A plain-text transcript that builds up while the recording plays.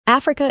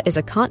Africa is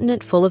a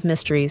continent full of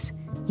mysteries,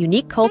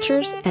 unique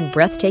cultures, and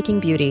breathtaking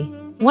beauty.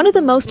 One of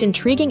the most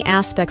intriguing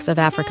aspects of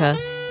Africa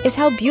is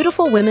how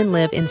beautiful women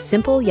live in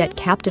simple yet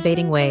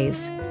captivating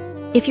ways.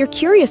 If you're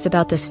curious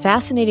about this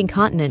fascinating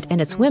continent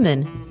and its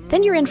women,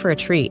 then you're in for a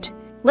treat.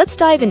 Let's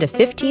dive into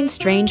 15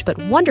 strange but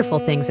wonderful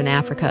things in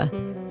Africa,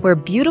 where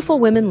beautiful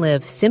women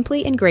live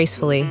simply and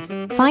gracefully.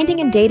 Finding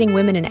and dating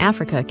women in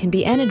Africa can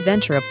be an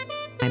adventure of a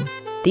lifetime.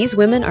 These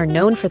women are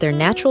known for their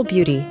natural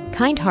beauty,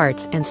 kind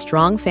hearts, and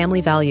strong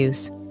family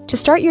values. To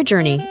start your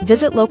journey,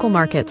 visit local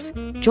markets,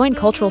 join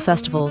cultural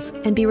festivals,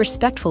 and be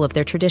respectful of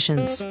their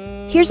traditions.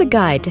 Here's a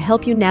guide to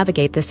help you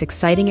navigate this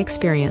exciting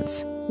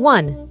experience.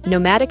 1.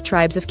 Nomadic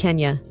tribes of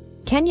Kenya.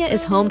 Kenya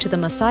is home to the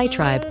Maasai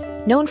tribe,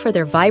 known for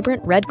their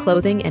vibrant red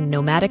clothing and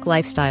nomadic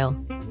lifestyle.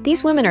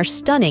 These women are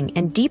stunning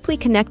and deeply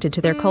connected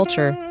to their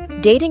culture.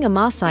 Dating a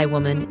Maasai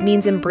woman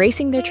means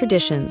embracing their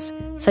traditions,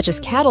 such as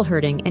cattle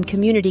herding and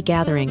community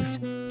gatherings.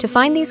 To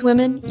find these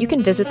women, you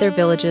can visit their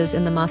villages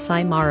in the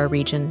Masai Mara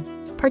region.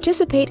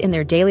 Participate in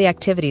their daily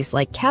activities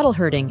like cattle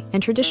herding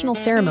and traditional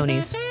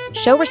ceremonies.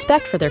 Show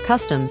respect for their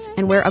customs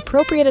and wear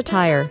appropriate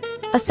attire.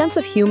 A sense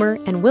of humor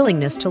and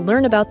willingness to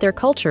learn about their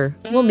culture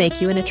will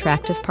make you an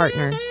attractive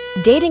partner.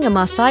 Dating a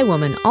Maasai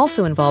woman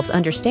also involves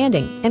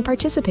understanding and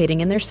participating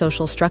in their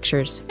social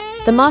structures.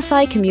 The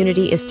Maasai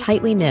community is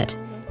tightly knit,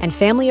 and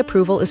family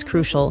approval is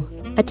crucial.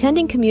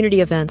 Attending community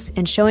events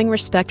and showing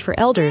respect for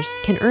elders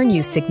can earn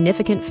you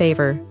significant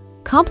favor.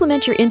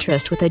 Complement your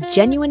interest with a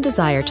genuine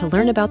desire to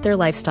learn about their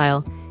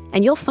lifestyle,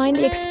 and you'll find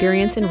the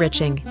experience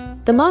enriching.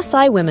 The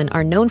Maasai women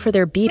are known for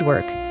their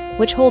beadwork,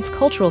 which holds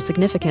cultural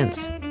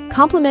significance.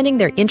 Complimenting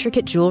their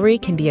intricate jewelry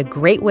can be a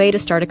great way to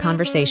start a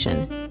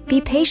conversation. Be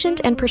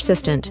patient and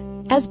persistent,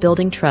 as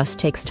building trust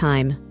takes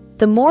time.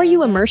 The more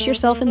you immerse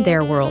yourself in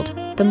their world,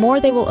 the more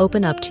they will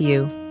open up to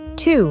you.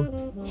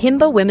 2.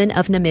 Himba women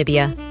of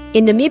Namibia.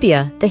 In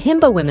Namibia, the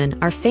Himba women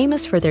are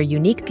famous for their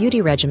unique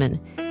beauty regimen,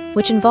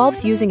 which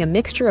involves using a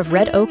mixture of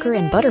red ochre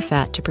and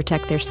butterfat to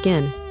protect their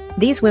skin.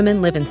 These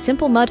women live in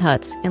simple mud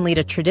huts and lead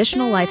a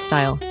traditional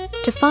lifestyle.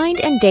 To find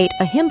and date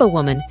a Himba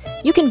woman,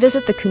 you can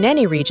visit the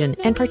Kunene region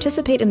and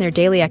participate in their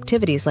daily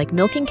activities like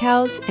milking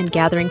cows and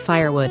gathering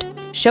firewood.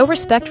 Show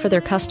respect for their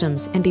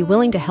customs and be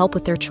willing to help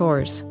with their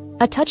chores.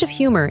 A touch of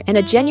humor and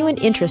a genuine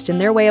interest in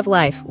their way of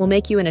life will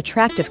make you an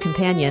attractive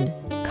companion.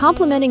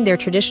 Complimenting their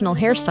traditional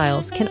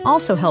hairstyles can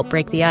also help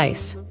break the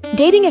ice.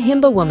 Dating a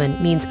Himba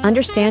woman means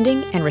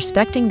understanding and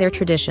respecting their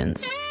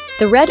traditions.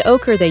 The red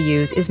ochre they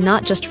use is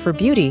not just for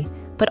beauty,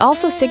 but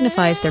also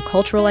signifies their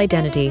cultural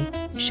identity.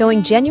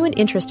 Showing genuine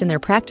interest in their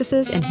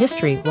practices and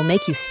history will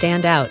make you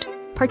stand out.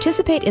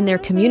 Participate in their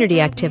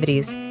community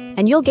activities,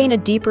 and you'll gain a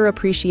deeper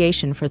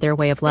appreciation for their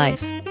way of life.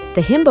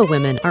 The Himba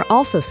women are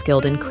also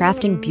skilled in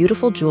crafting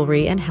beautiful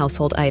jewelry and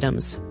household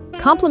items.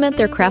 Complement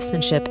their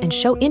craftsmanship and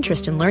show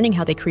interest in learning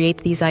how they create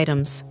these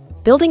items.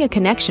 Building a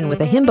connection with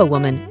a Himba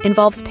woman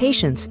involves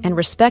patience and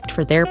respect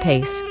for their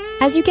pace.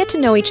 As you get to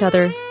know each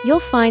other, you'll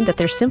find that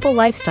their simple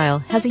lifestyle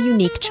has a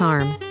unique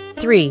charm.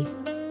 3.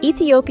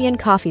 Ethiopian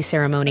coffee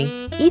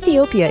ceremony.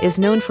 Ethiopia is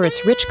known for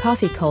its rich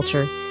coffee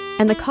culture,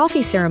 and the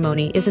coffee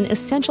ceremony is an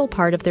essential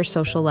part of their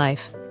social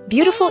life.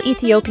 Beautiful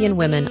Ethiopian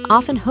women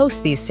often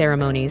host these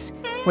ceremonies,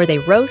 where they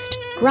roast,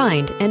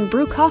 grind, and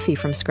brew coffee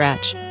from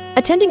scratch.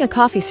 Attending a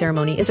coffee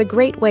ceremony is a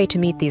great way to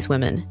meet these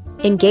women.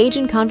 Engage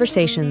in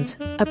conversations,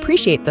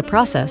 appreciate the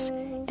process,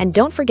 and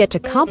don't forget to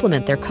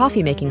compliment their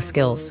coffee-making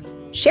skills.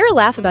 Share a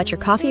laugh about your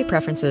coffee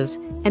preferences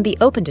and be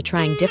open to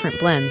trying different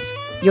blends.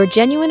 Your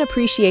genuine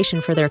appreciation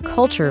for their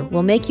culture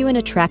will make you an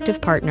attractive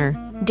partner.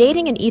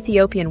 Dating an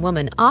Ethiopian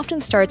woman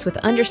often starts with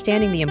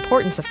understanding the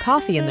importance of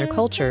coffee in their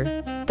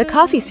culture. The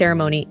coffee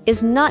ceremony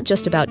is not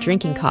just about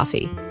drinking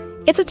coffee.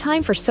 It's a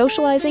time for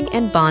socializing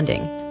and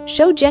bonding.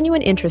 Show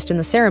genuine interest in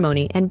the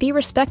ceremony and be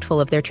respectful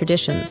of their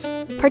traditions.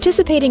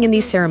 Participating in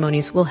these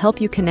ceremonies will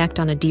help you connect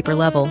on a deeper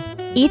level.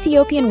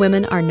 Ethiopian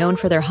women are known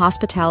for their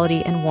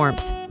hospitality and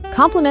warmth.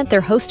 Compliment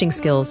their hosting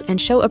skills and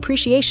show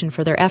appreciation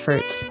for their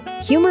efforts.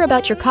 Humor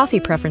about your coffee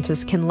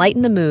preferences can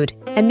lighten the mood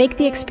and make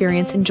the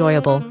experience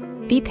enjoyable.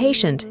 Be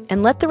patient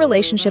and let the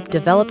relationship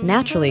develop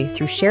naturally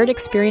through shared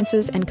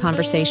experiences and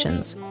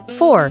conversations.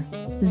 4.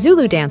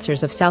 Zulu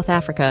dancers of South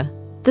Africa.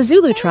 The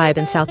Zulu tribe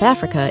in South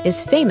Africa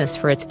is famous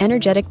for its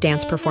energetic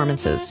dance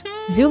performances.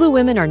 Zulu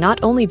women are not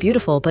only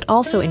beautiful but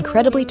also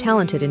incredibly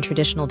talented in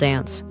traditional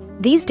dance.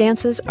 These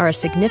dances are a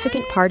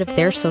significant part of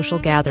their social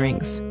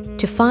gatherings.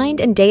 To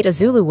find and date a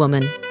Zulu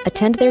woman,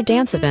 attend their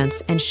dance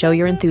events and show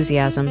your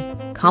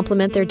enthusiasm.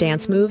 Compliment their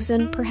dance moves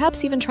and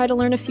perhaps even try to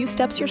learn a few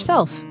steps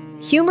yourself.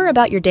 Humor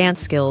about your dance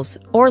skills,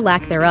 or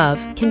lack thereof,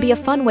 can be a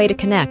fun way to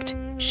connect.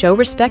 Show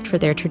respect for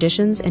their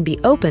traditions and be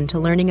open to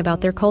learning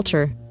about their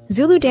culture.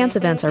 Zulu dance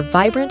events are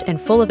vibrant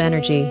and full of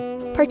energy.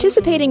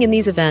 Participating in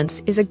these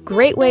events is a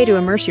great way to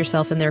immerse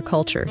yourself in their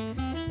culture.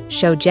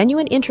 Show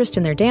genuine interest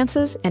in their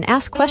dances and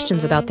ask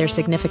questions about their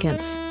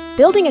significance.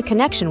 Building a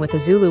connection with a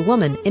Zulu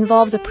woman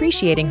involves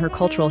appreciating her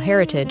cultural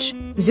heritage.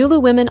 Zulu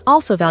women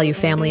also value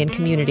family and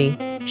community.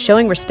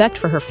 Showing respect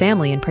for her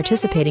family and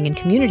participating in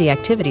community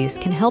activities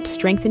can help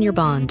strengthen your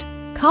bond.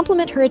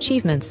 Compliment her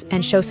achievements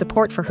and show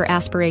support for her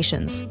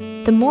aspirations.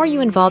 The more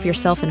you involve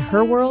yourself in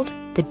her world,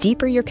 the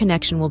deeper your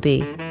connection will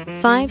be.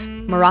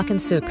 5. Moroccan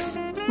souks.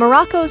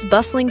 Morocco's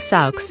bustling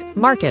souks,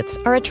 markets,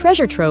 are a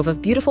treasure trove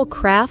of beautiful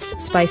crafts,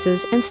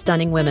 spices, and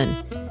stunning women.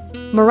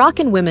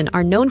 Moroccan women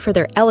are known for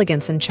their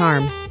elegance and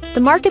charm.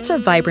 The markets are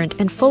vibrant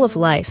and full of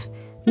life,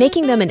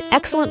 making them an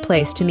excellent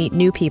place to meet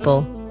new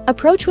people.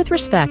 Approach with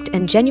respect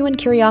and genuine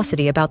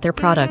curiosity about their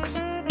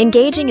products.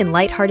 Engaging in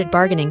light-hearted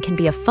bargaining can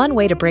be a fun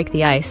way to break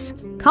the ice.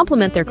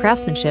 Compliment their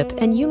craftsmanship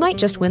and you might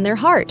just win their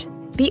heart.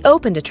 Be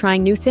open to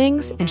trying new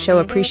things and show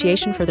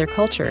appreciation for their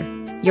culture.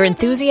 Your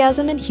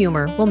enthusiasm and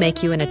humor will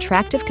make you an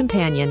attractive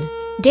companion.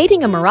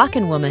 Dating a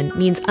Moroccan woman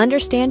means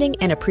understanding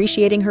and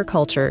appreciating her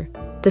culture.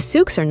 The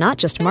souks are not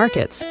just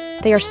markets.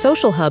 They are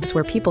social hubs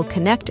where people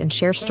connect and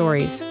share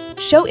stories.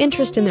 Show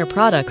interest in their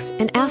products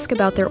and ask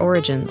about their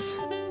origins.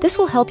 This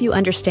will help you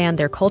understand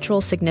their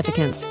cultural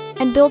significance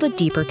and build a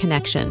deeper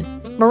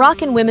connection.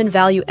 Moroccan women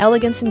value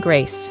elegance and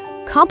grace.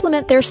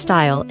 Compliment their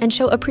style and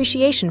show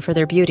appreciation for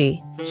their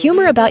beauty.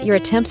 Humor about your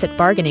attempts at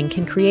bargaining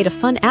can create a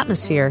fun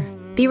atmosphere.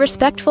 Be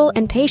respectful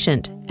and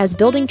patient, as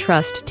building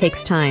trust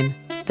takes time.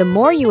 The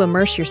more you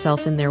immerse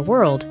yourself in their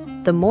world,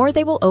 the more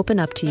they will open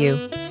up to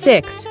you.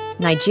 6.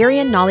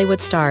 Nigerian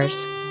Nollywood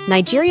stars.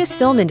 Nigeria's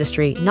film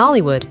industry,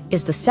 Nollywood,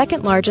 is the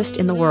second largest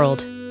in the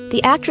world.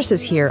 The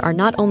actresses here are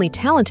not only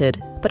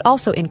talented, but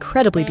also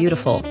incredibly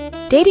beautiful.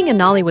 Dating a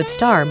Nollywood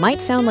star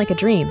might sound like a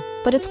dream,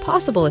 but it's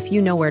possible if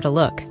you know where to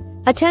look.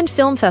 Attend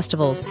film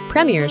festivals,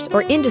 premieres,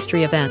 or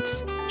industry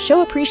events.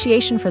 Show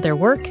appreciation for their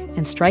work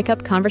and strike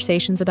up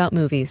conversations about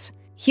movies.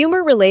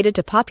 Humor related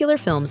to popular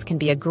films can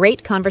be a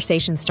great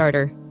conversation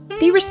starter.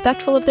 Be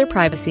respectful of their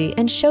privacy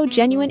and show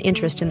genuine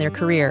interest in their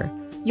career.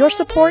 Your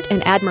support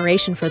and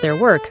admiration for their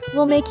work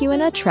will make you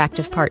an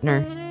attractive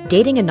partner.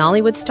 Dating a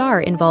Nollywood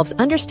star involves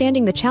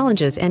understanding the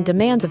challenges and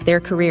demands of their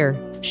career.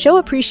 Show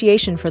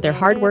appreciation for their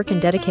hard work and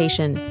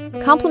dedication.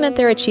 Compliment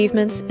their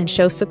achievements and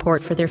show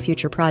support for their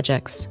future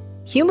projects.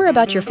 Humor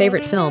about your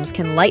favorite films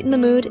can lighten the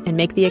mood and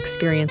make the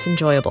experience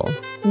enjoyable.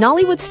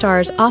 Nollywood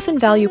stars often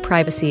value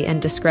privacy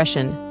and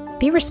discretion.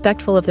 Be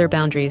respectful of their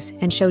boundaries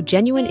and show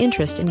genuine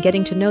interest in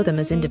getting to know them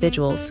as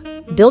individuals.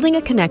 Building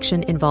a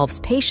connection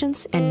involves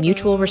patience and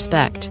mutual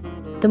respect.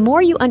 The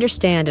more you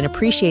understand and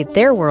appreciate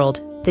their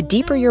world, the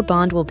deeper your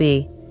bond will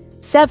be.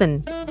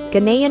 7.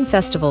 Ghanaian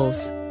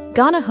festivals.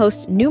 Ghana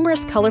hosts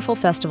numerous colorful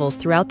festivals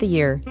throughout the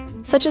year,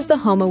 such as the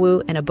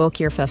Homawu and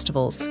Abokir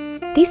festivals.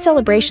 These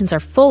celebrations are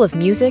full of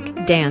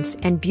music, dance,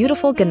 and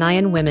beautiful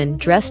Ghanaian women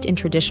dressed in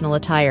traditional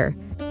attire.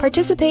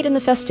 Participate in the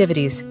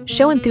festivities,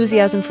 show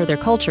enthusiasm for their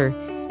culture,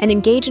 and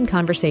engage in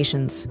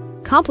conversations.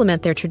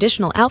 Compliment their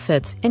traditional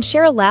outfits and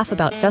share a laugh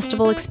about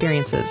festival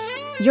experiences.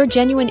 Your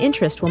genuine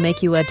interest will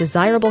make you a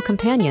desirable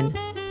companion.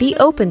 Be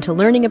open to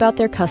learning about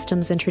their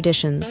customs and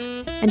traditions,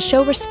 and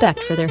show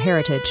respect for their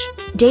heritage.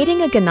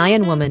 Dating a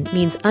Ghanaian woman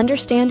means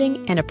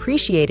understanding and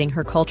appreciating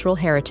her cultural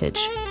heritage.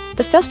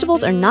 The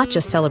festivals are not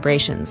just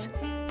celebrations.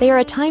 They are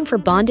a time for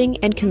bonding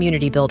and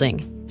community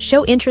building.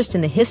 Show interest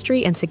in the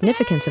history and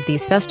significance of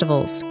these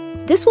festivals.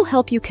 This will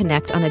help you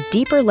connect on a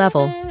deeper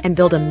level and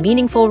build a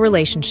meaningful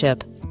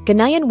relationship.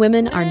 Ghanaian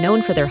women are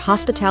known for their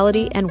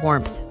hospitality and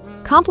warmth.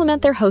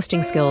 Compliment their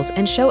hosting skills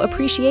and show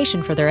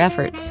appreciation for their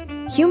efforts.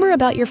 Humor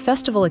about your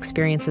festival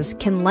experiences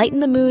can lighten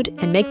the mood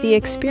and make the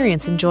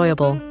experience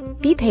enjoyable.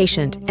 Be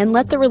patient and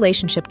let the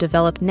relationship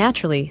develop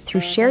naturally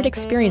through shared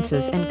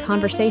experiences and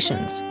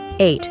conversations.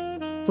 8.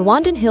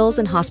 Rwandan hills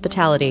and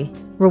hospitality.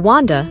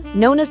 Rwanda,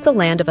 known as the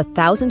land of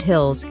 1,000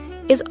 hills,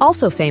 is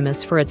also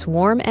famous for its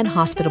warm and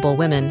hospitable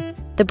women.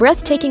 The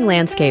breathtaking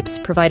landscapes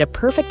provide a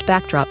perfect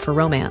backdrop for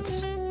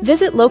romance.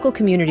 Visit local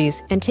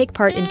communities and take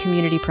part in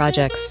community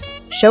projects.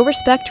 Show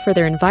respect for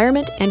their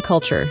environment and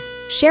culture.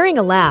 Sharing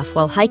a laugh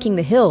while hiking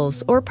the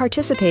hills or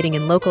participating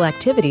in local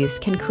activities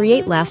can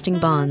create lasting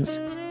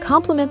bonds.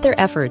 Compliment their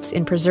efforts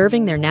in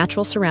preserving their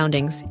natural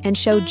surroundings and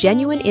show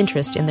genuine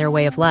interest in their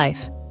way of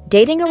life.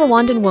 Dating a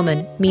Rwandan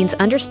woman means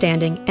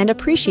understanding and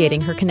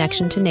appreciating her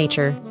connection to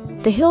nature.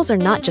 The hills are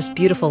not just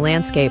beautiful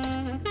landscapes,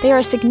 they are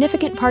a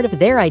significant part of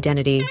their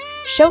identity.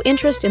 Show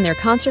interest in their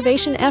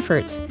conservation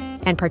efforts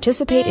and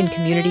participate in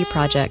community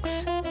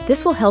projects.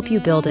 This will help you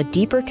build a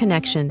deeper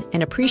connection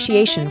and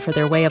appreciation for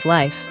their way of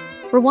life.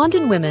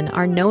 Rwandan women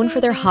are known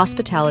for their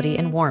hospitality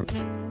and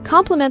warmth.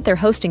 Compliment their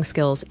hosting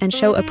skills and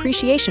show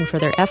appreciation for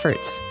their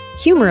efforts.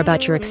 Humor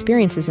about your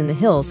experiences in the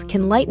hills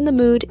can lighten the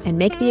mood and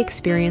make the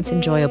experience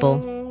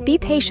enjoyable. Be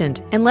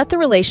patient and let the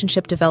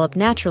relationship develop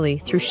naturally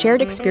through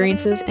shared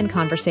experiences and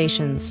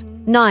conversations.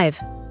 9.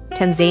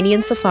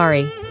 Tanzanian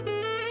safari.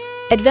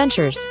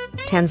 Adventures.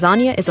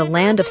 Tanzania is a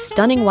land of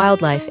stunning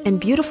wildlife and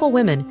beautiful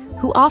women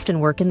who often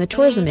work in the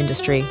tourism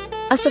industry.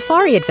 A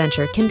safari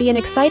adventure can be an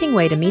exciting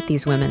way to meet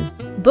these women.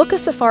 Book a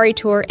safari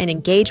tour and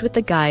engage with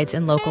the guides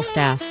and local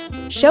staff.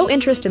 Show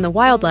interest in the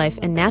wildlife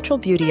and natural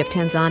beauty of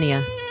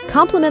Tanzania.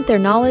 Compliment their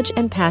knowledge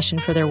and passion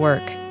for their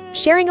work.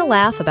 Sharing a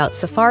laugh about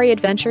safari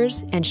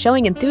adventures and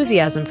showing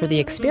enthusiasm for the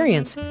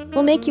experience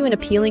will make you an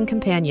appealing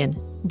companion.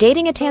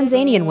 Dating a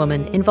Tanzanian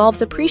woman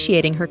involves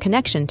appreciating her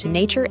connection to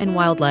nature and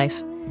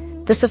wildlife.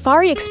 The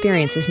safari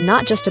experience is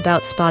not just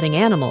about spotting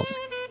animals.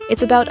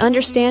 It's about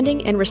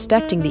understanding and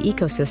respecting the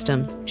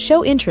ecosystem,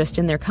 show interest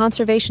in their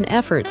conservation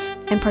efforts,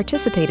 and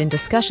participate in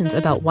discussions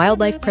about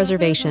wildlife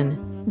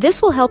preservation.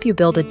 This will help you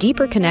build a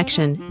deeper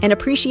connection and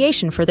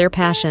appreciation for their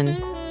passion.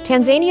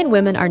 Tanzanian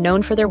women are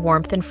known for their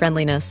warmth and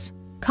friendliness.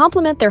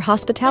 Compliment their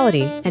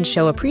hospitality and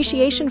show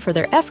appreciation for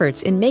their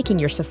efforts in making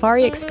your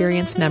safari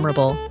experience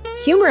memorable.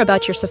 Humor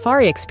about your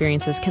safari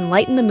experiences can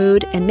lighten the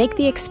mood and make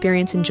the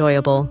experience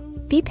enjoyable.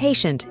 Be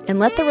patient and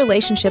let the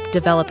relationship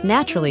develop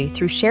naturally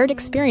through shared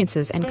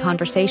experiences and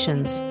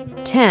conversations.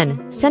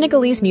 10.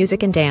 Senegalese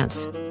music and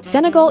dance.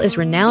 Senegal is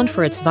renowned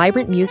for its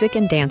vibrant music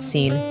and dance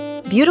scene.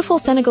 Beautiful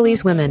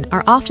Senegalese women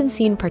are often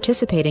seen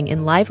participating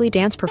in lively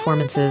dance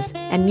performances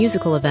and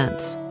musical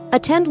events.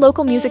 Attend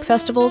local music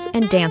festivals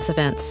and dance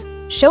events.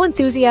 Show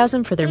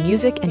enthusiasm for their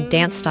music and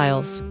dance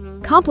styles.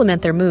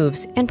 Compliment their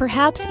moves and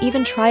perhaps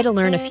even try to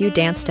learn a few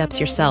dance steps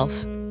yourself.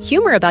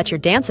 Humor about your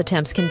dance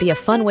attempts can be a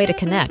fun way to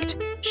connect.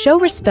 Show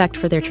respect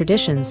for their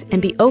traditions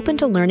and be open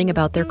to learning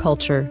about their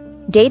culture.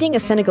 Dating a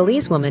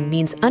Senegalese woman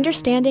means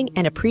understanding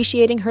and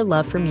appreciating her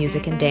love for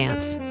music and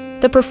dance.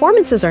 The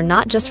performances are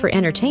not just for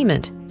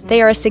entertainment,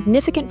 they are a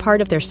significant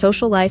part of their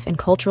social life and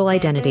cultural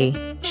identity.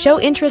 Show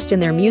interest in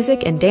their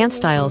music and dance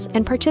styles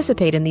and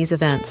participate in these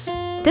events.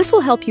 This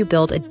will help you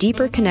build a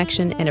deeper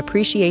connection and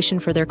appreciation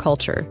for their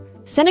culture.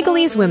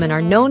 Senegalese women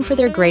are known for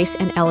their grace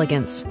and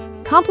elegance.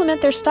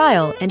 Compliment their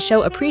style and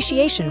show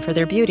appreciation for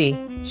their beauty.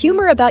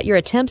 Humor about your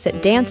attempts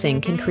at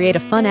dancing can create a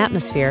fun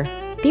atmosphere.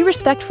 Be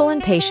respectful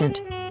and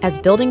patient, as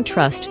building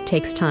trust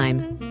takes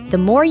time. The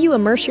more you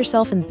immerse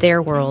yourself in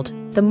their world,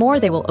 the more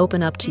they will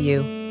open up to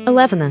you.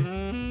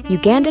 11.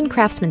 Ugandan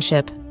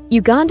craftsmanship.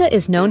 Uganda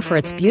is known for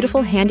its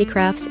beautiful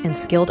handicrafts and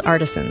skilled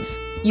artisans.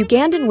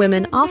 Ugandan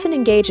women often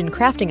engage in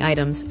crafting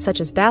items such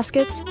as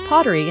baskets,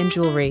 pottery, and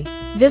jewelry.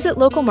 Visit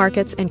local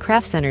markets and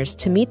craft centers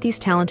to meet these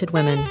talented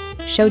women.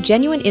 Show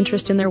genuine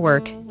interest in their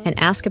work and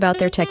ask about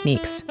their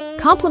techniques.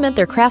 Compliment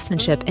their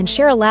craftsmanship and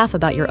share a laugh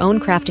about your own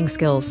crafting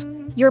skills.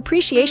 Your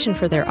appreciation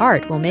for their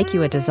art will make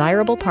you a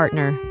desirable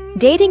partner.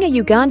 Dating a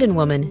Ugandan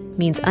woman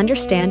means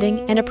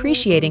understanding and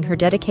appreciating her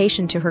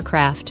dedication to her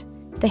craft.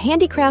 The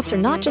handicrafts are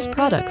not just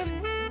products.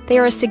 They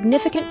are a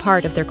significant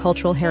part of their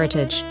cultural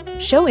heritage.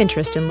 Show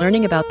interest in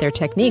learning about their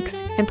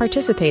techniques and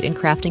participate in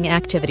crafting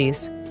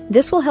activities.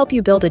 This will help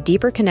you build a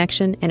deeper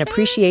connection and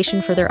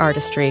appreciation for their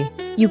artistry.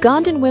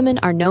 Ugandan women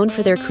are known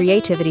for their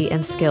creativity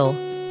and skill.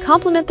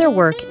 Compliment their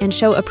work and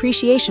show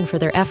appreciation for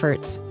their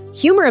efforts.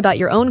 Humor about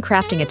your own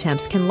crafting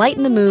attempts can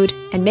lighten the mood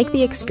and make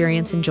the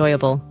experience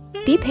enjoyable.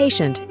 Be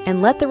patient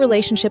and let the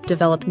relationship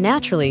develop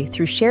naturally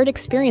through shared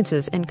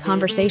experiences and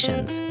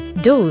conversations.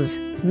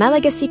 12.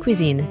 Malagasy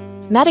cuisine.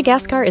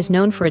 Madagascar is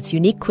known for its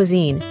unique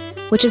cuisine,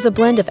 which is a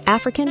blend of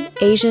African,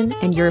 Asian,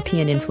 and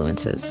European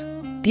influences.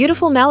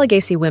 Beautiful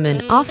Malagasy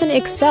women often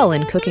excel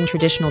in cooking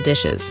traditional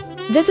dishes.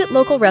 Visit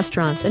local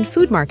restaurants and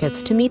food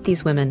markets to meet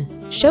these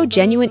women. Show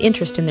genuine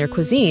interest in their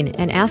cuisine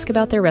and ask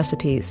about their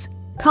recipes.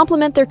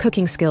 Compliment their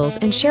cooking skills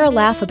and share a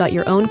laugh about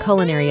your own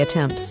culinary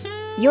attempts.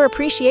 Your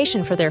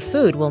appreciation for their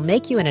food will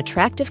make you an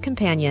attractive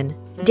companion.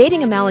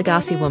 Dating a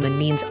Malagasy woman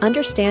means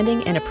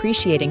understanding and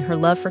appreciating her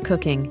love for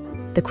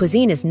cooking. The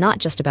cuisine is not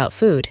just about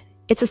food.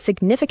 It's a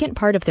significant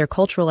part of their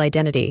cultural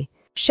identity.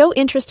 Show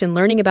interest in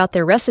learning about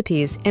their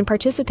recipes and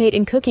participate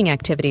in cooking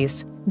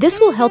activities. This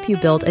will help you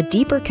build a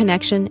deeper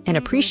connection and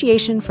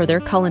appreciation for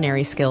their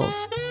culinary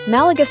skills.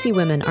 Malagasy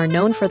women are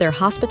known for their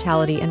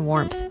hospitality and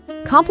warmth.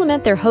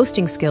 Compliment their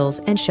hosting skills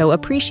and show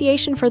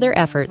appreciation for their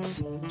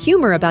efforts.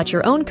 Humor about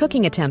your own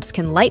cooking attempts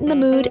can lighten the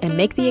mood and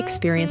make the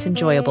experience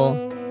enjoyable.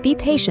 Be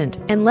patient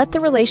and let the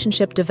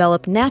relationship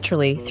develop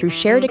naturally through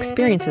shared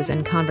experiences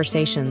and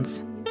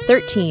conversations.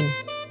 13.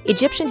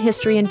 Egyptian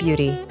history and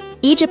beauty.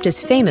 Egypt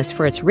is famous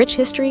for its rich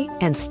history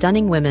and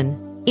stunning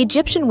women.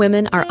 Egyptian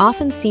women are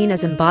often seen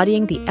as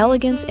embodying the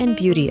elegance and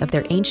beauty of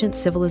their ancient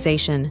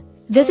civilization.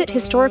 Visit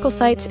historical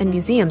sites and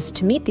museums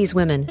to meet these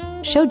women.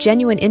 Show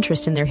genuine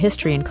interest in their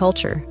history and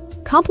culture.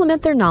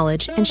 Compliment their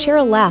knowledge and share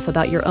a laugh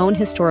about your own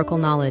historical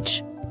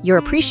knowledge. Your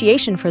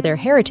appreciation for their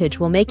heritage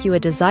will make you a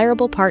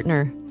desirable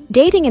partner.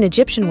 Dating an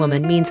Egyptian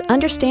woman means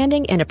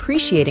understanding and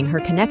appreciating her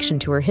connection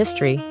to her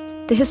history.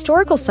 The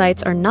historical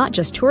sites are not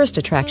just tourist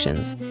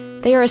attractions.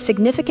 They are a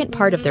significant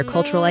part of their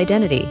cultural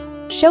identity.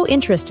 Show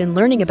interest in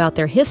learning about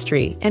their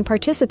history and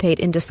participate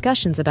in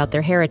discussions about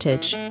their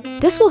heritage.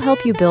 This will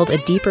help you build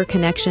a deeper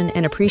connection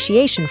and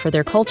appreciation for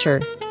their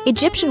culture.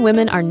 Egyptian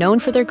women are known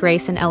for their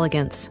grace and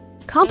elegance.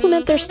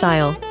 Compliment their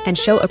style and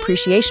show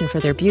appreciation for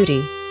their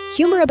beauty.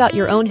 Humor about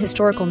your own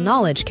historical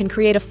knowledge can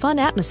create a fun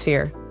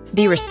atmosphere.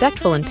 Be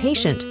respectful and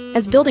patient,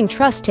 as building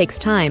trust takes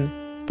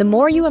time. The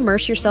more you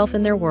immerse yourself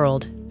in their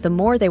world, the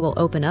more they will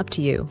open up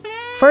to you.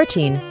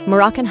 14.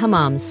 Moroccan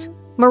hammams.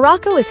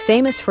 Morocco is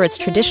famous for its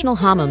traditional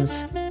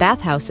hammams,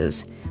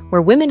 bathhouses,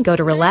 where women go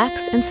to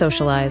relax and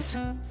socialize.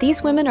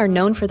 These women are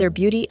known for their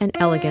beauty and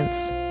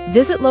elegance.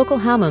 Visit local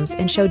hammams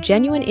and show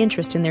genuine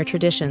interest in their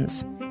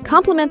traditions.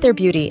 Compliment their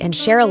beauty and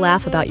share a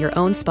laugh about your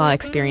own spa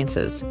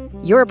experiences.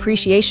 Your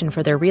appreciation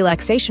for their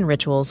relaxation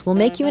rituals will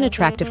make you an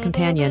attractive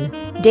companion.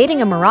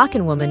 Dating a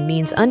Moroccan woman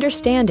means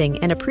understanding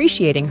and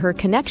appreciating her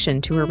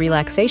connection to her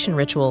relaxation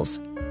rituals.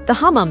 The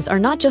hammams are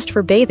not just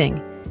for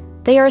bathing.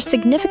 They are a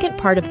significant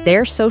part of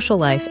their social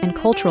life and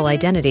cultural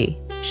identity.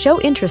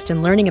 Show interest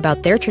in learning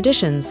about their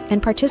traditions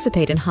and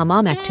participate in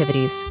hammam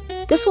activities.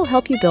 This will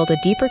help you build a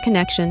deeper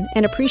connection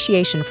and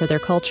appreciation for their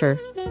culture.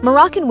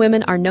 Moroccan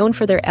women are known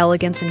for their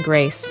elegance and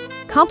grace.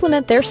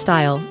 Compliment their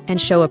style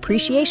and show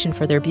appreciation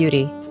for their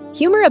beauty.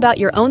 Humor about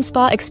your own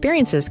spa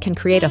experiences can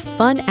create a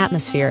fun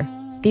atmosphere.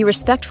 Be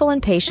respectful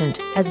and patient,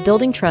 as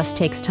building trust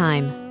takes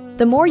time.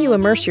 The more you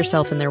immerse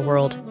yourself in their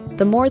world,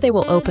 the more they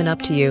will open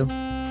up to you.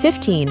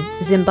 15.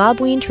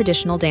 Zimbabwean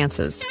traditional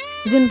dances.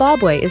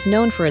 Zimbabwe is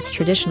known for its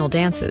traditional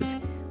dances,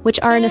 which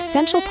are an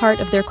essential part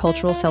of their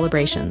cultural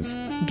celebrations.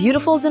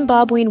 Beautiful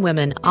Zimbabwean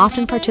women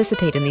often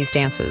participate in these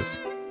dances.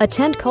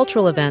 Attend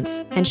cultural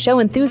events and show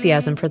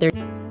enthusiasm for their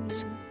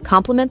dances.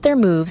 Compliment their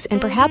moves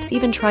and perhaps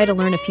even try to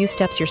learn a few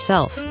steps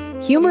yourself.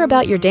 Humor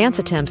about your dance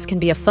attempts can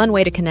be a fun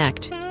way to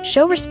connect.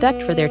 Show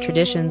respect for their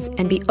traditions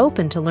and be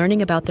open to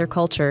learning about their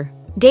culture.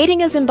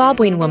 Dating a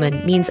Zimbabwean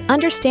woman means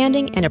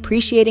understanding and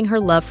appreciating her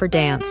love for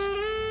dance.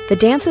 The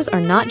dances are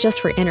not just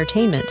for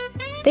entertainment.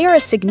 They are a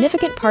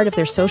significant part of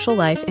their social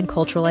life and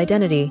cultural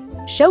identity.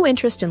 Show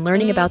interest in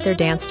learning about their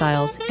dance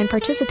styles and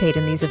participate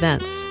in these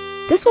events.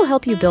 This will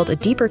help you build a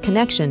deeper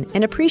connection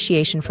and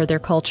appreciation for their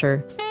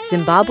culture.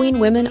 Zimbabwean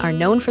women are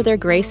known for their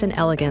grace and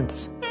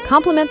elegance.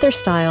 Compliment their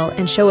style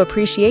and show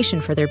appreciation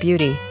for their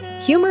beauty.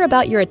 Humor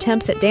about your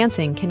attempts at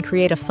dancing can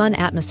create a fun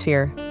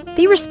atmosphere.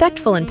 Be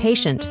respectful and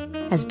patient,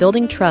 as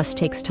building trust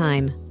takes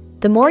time.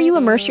 The more you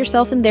immerse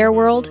yourself in their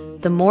world,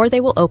 the more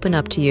they will open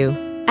up to you.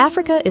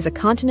 Africa is a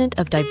continent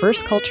of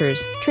diverse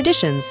cultures,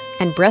 traditions,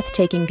 and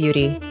breathtaking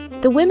beauty.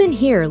 The women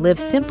here live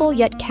simple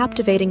yet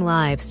captivating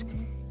lives,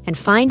 and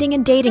finding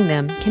and dating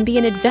them can be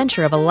an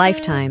adventure of a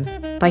lifetime.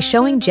 By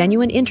showing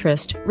genuine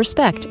interest,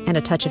 respect, and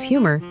a touch of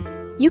humor,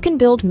 you can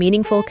build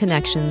meaningful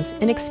connections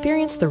and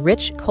experience the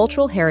rich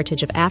cultural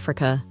heritage of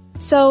Africa.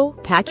 So,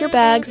 pack your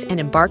bags and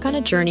embark on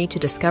a journey to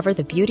discover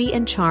the beauty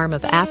and charm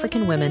of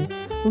African women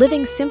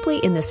living simply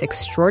in this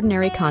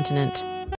extraordinary continent.